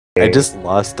I just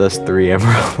lost us 3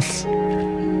 emeralds.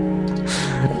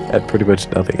 Had pretty much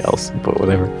nothing else, but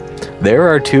whatever. There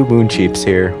are 2 moonsheeps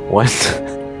here. What?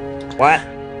 What?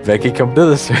 Veccy, come to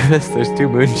the service. There's 2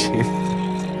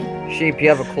 moonsheep. Sheep, you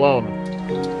have a clone.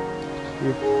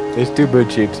 There's 2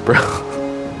 moonsheeps, bro.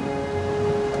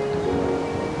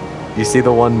 You see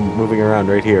the one moving around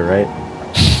right here, right?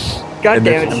 God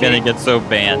damn it, I'm gonna get so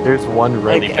banned. There's one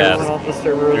right like fast. everyone on the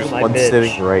server There's is my one bitch.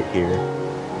 sitting right here.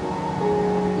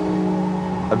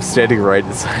 I'm standing right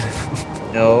inside of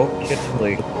him. No, kitchen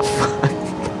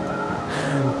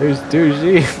There's 2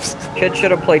 sheep. Kids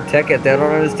should have played Tekken. They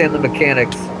don't understand the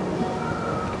mechanics.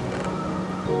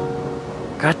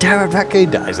 God damn it, Veccy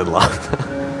dies in lava.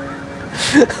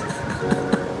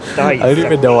 Die, I don't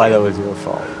even know why that was your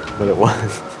fault, but it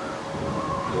was.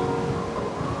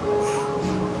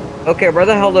 Okay, where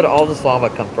the hell did all this lava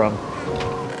come from?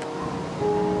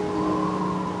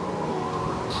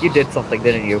 You did something,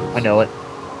 didn't you? I know it.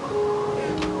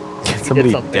 So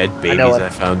many dead babies I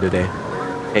found today.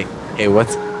 Hey,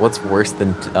 what's worse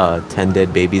than 10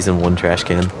 dead babies in 1 trash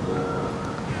can?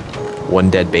 1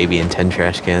 dead baby in 10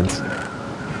 trash cans.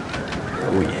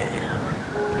 Oh yeah.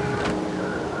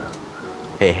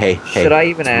 Hey. Should I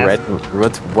even ask?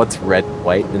 What's red,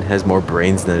 white, and has more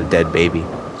brains than a dead baby?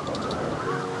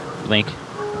 Link.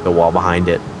 The wall behind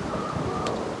it.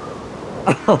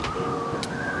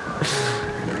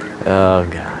 Oh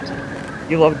god.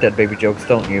 You love dead baby jokes,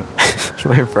 don't you?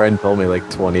 My friend told me like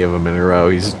 20 of them in a row.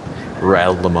 He's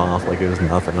rattled them off like it was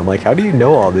nothing. I'm like, how do you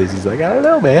know all this? He's like, I don't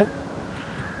know, man.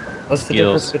 What's the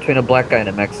difference between a black guy and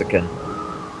a Mexican?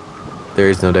 There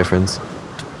is no difference.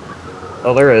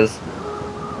 Oh, there is.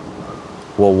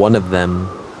 Well, one of them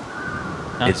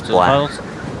is black.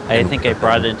 I think I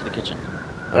brought it into the kitchen.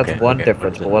 That's one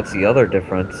difference, but what's the other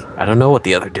difference? I don't know what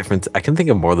the other difference... I can think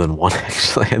of more than one,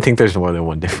 actually. I think there's more than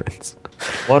one difference.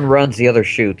 One runs, the other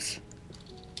shoots.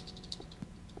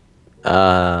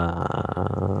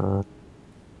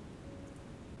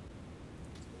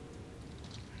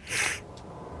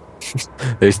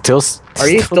 There's still... Are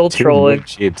you still 2 trolling?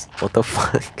 moonsheeps. What the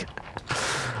fuck?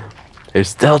 There's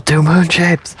still 2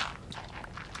 moonsheeps.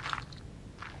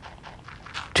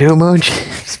 2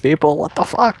 moonsheeps, people. What the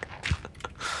fuck?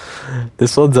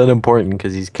 This one's unimportant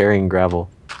because he's carrying gravel.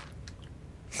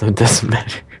 So it doesn't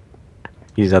matter.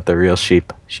 He's not the real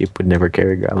sheep. Sheep would never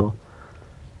carry gravel.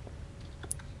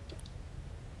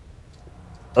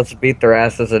 Let's beat their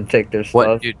asses and take their stuff.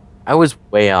 What, dude? I was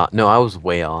way off. No, I was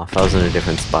way off. I was in a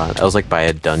different spot. I was like by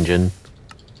a dungeon.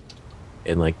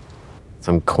 In like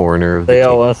some corner of the They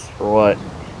owe us for what?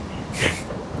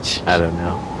 I don't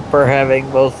know. For having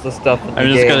most of the stuff in the I'm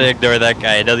just game. gonna ignore that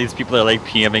guy. I know these people are like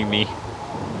PMing me.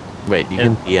 Wait, you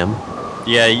can PM?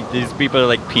 Yeah, these people are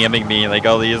like PMing me. Like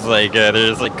all these like they're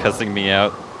just like cussing me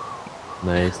out.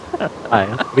 Nice. Hi.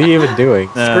 What are you even doing?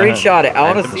 Screenshot it. I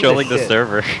want to I'm see controlling this the shit.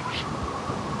 server.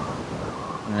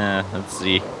 Let's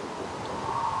see.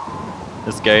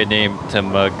 This guy named Tim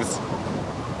Muggs.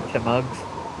 Tim Muggs?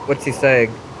 What's he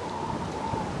saying?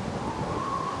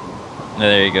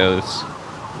 There he goes.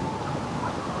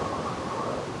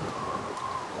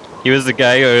 He was the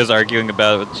guy who I was arguing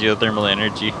about with geothermal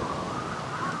energy,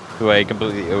 who I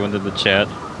completely owned in the chat.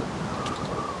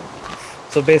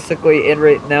 So basically,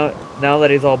 now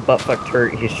that he's all butt-fucked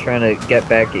hurt, he's trying to get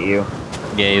back at you.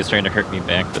 Yeah, he's trying to hurt me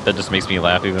back, but that just makes me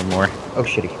laugh even more. Oh,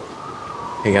 shitty.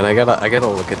 Hang on, I gotta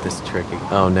look at this trick.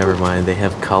 Oh, never mind. They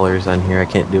have colors on here. I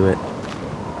can't do it.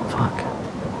 Fuck.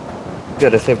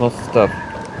 Good, I saved most of the stuff.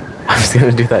 I was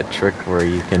gonna do that trick where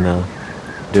you can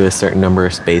do a certain number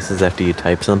of spaces after you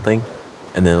type something,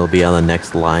 and then it'll be on the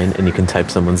next line, and you can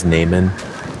type someone's name in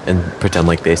and pretend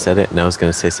like they said it. And I was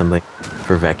gonna say something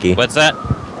for Veccy. What's that?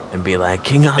 And be like,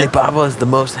 KingAliBaba is the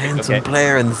most handsome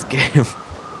player in this game.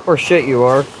 Or shit you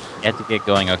are. You have to get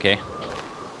going, okay?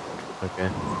 Okay.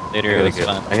 Later, it was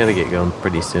fun. I gotta get going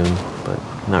pretty soon, but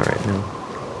not right now.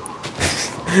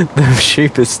 The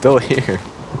sheep is still here.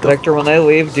 Victor, when they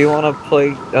leave, do you want to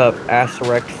play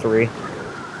Assurect 3?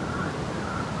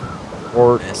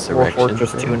 Or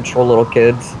Fortress 2 and troll little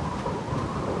kids?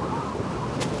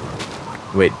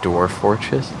 Wait, Dwarf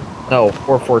Fortress? No,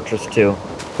 or Fortress 2.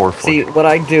 See, what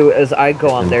I do is I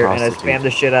go on there and I spam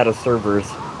the shit out of servers.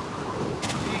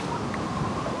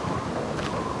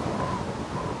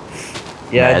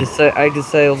 Yeah, I just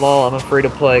say, lol, I'm afraid to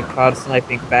play COD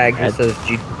sniping bag who says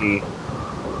GG.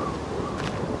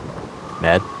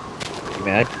 Mad? You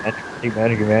mad? You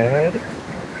mad?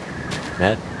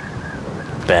 Mad?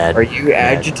 Bad. Are you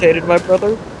agitated, my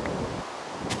brother?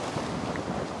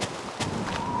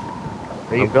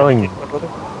 Are you going. agitated, my brother?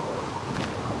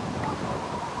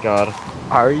 God.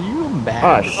 Are you mad?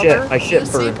 Ah, shit. Brother? I shit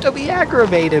You bird. seem to be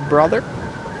aggravated, brother.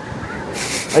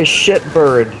 I shit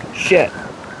bird. Shit.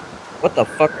 What the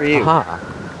fuck are you? Aha.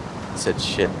 I said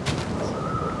shit.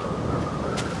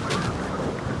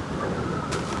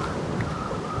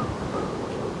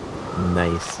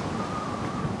 Nice.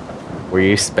 Were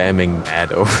you spamming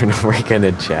mad over and over again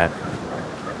in chat?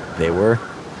 They were?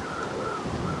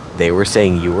 They were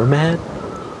saying you were mad?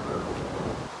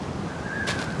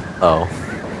 Oh.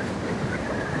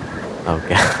 Oh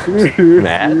god.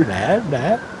 Mad.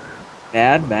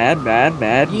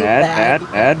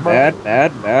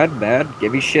 Mad.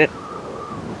 Give me shit.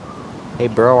 Hey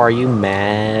bro, are you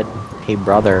mad? Hey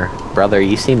brother. Brother,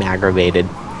 you seem aggravated.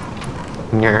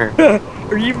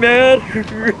 Are you mad?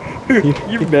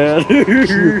 You mad?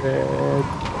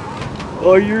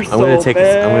 Oh, you're so mad.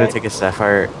 I'm gonna take a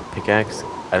sapphire pickaxe.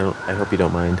 I hope you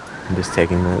don't mind. I'm just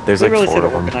taking that. There's like really 4 should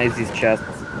of them. organize these chests.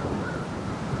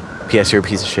 P.S. You're a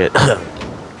piece of shit. I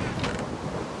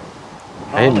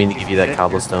didn't mean to give you that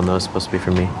cobblestone. That was supposed to be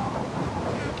for me.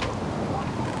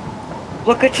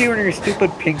 Look at you and your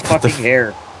stupid pink fucking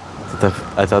hair.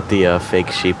 I thought the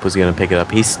fake sheep was gonna pick it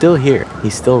up. He's still here.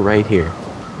 He's still right here.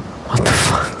 What the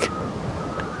fuck?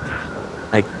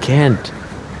 I can't.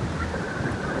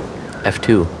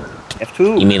 F2.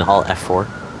 F2. You mean all F4?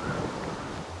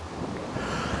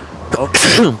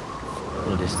 Okay.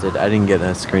 I just did. I didn't get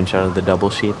a screenshot of the double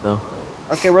sheep though.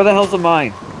 Okay, where the hell's the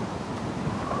mine?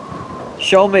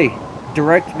 Show me.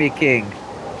 Direct me, King.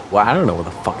 Well, I don't know where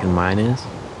the fucking mine is.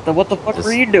 Then what the fuck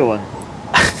were you doing?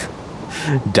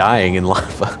 Dying in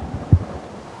lava.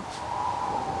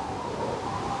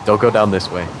 Don't go down this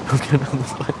way. Don't go down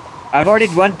this way. I've already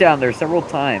went down there several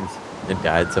times. And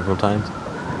died several times.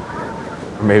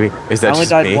 Or maybe is that I only just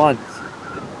died me? once.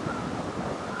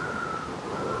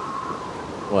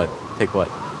 What? Take what?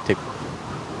 Take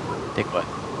what?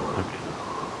 Okay.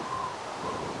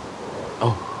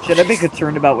 Oh. Should I be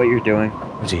concerned about what you're doing?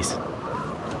 Oh jeez.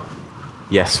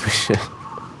 Yes, we should.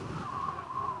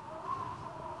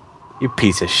 You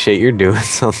piece of shit, you're doing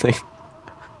something.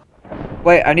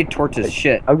 Wait, I need torches.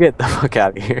 Shit. I'll get the fuck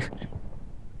out of here.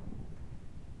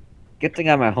 Good thing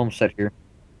I have my home set here.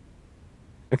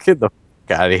 Get the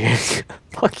fuck out of here.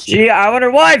 Fuck you. Gee, I wonder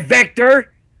why,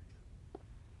 Victor!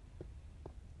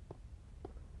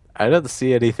 I don't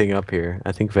see anything up here.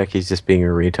 I think Vecky's just being a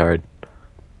retard.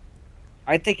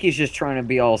 I think he's just trying to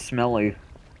be all smelly.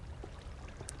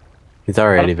 He's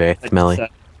already very smelly.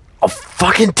 Oh,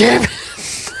 fucking damn it!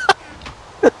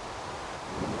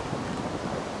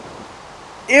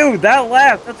 Ew, that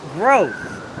laugh, that's gross.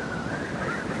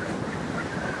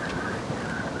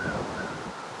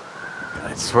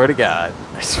 I swear to God.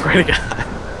 I swear to God.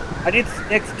 I need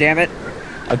sticks, damn it.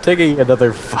 I'm taking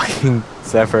another fucking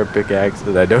sapphire pickaxe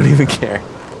and I don't even care.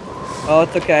 Oh,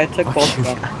 it's okay, I took Fuck both you.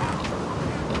 of them.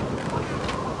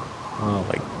 Oh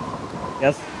my.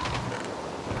 Yes?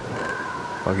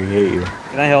 Fucking hate you.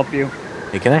 Can I help you?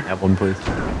 Hey, can I have one, please?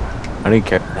 I don't even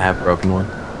care if I have a broken one.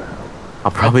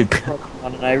 I'll probably.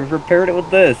 And I repaired it with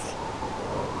this.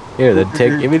 Here,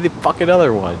 then give me the fucking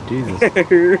other one. Jesus.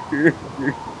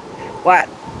 What?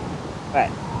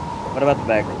 What about the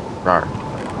bag? Rawr.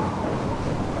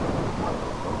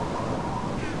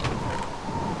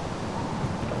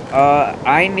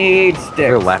 I need You're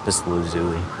sticks. lapis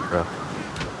lazuli, bro.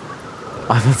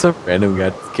 Oh, that's a random guy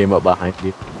that came up behind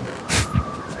you.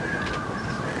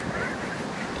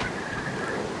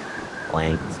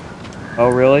 Planks. Oh,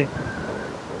 really?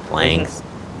 Planks.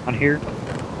 On here?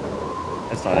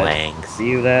 That's not Planks. it. See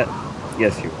you that?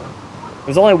 Yes, you are.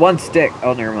 There's only one stick.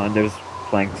 Oh, never mind. There's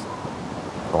planks.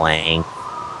 Plank.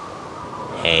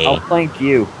 Hey. I'll plank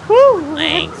you. Woo!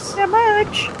 Planks. That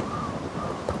much.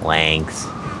 Planks.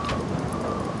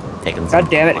 Taking some. God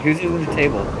damn it! Who's using the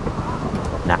table?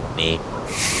 Not me.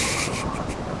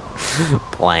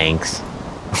 Planks.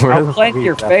 I'll plank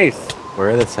your face. Where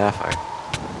are the sapphire?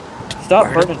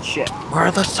 Stop burning shit. Where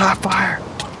are the sapphire?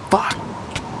 Fuck.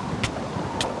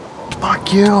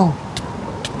 Fuck you.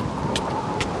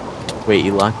 Wait,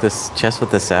 you locked this chest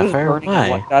with the Who's sapphire? burning Why?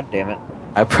 what? God damn it.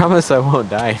 I promise I won't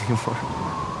die anymore.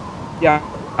 Yeah,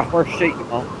 for shit you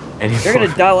won't. Anymore. You're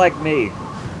gonna die like me.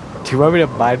 Do you want me to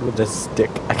mine with a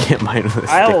stick? I can't mine with a stick.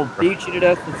 I'll beat you to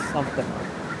death with something.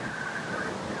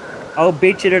 I'll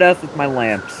beat you to death with my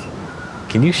lamps.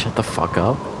 Can you shut the fuck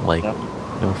up? Like, Yep.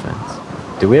 no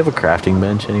offense. Do we have a crafting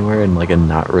bench anywhere in like a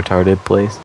not retarded place?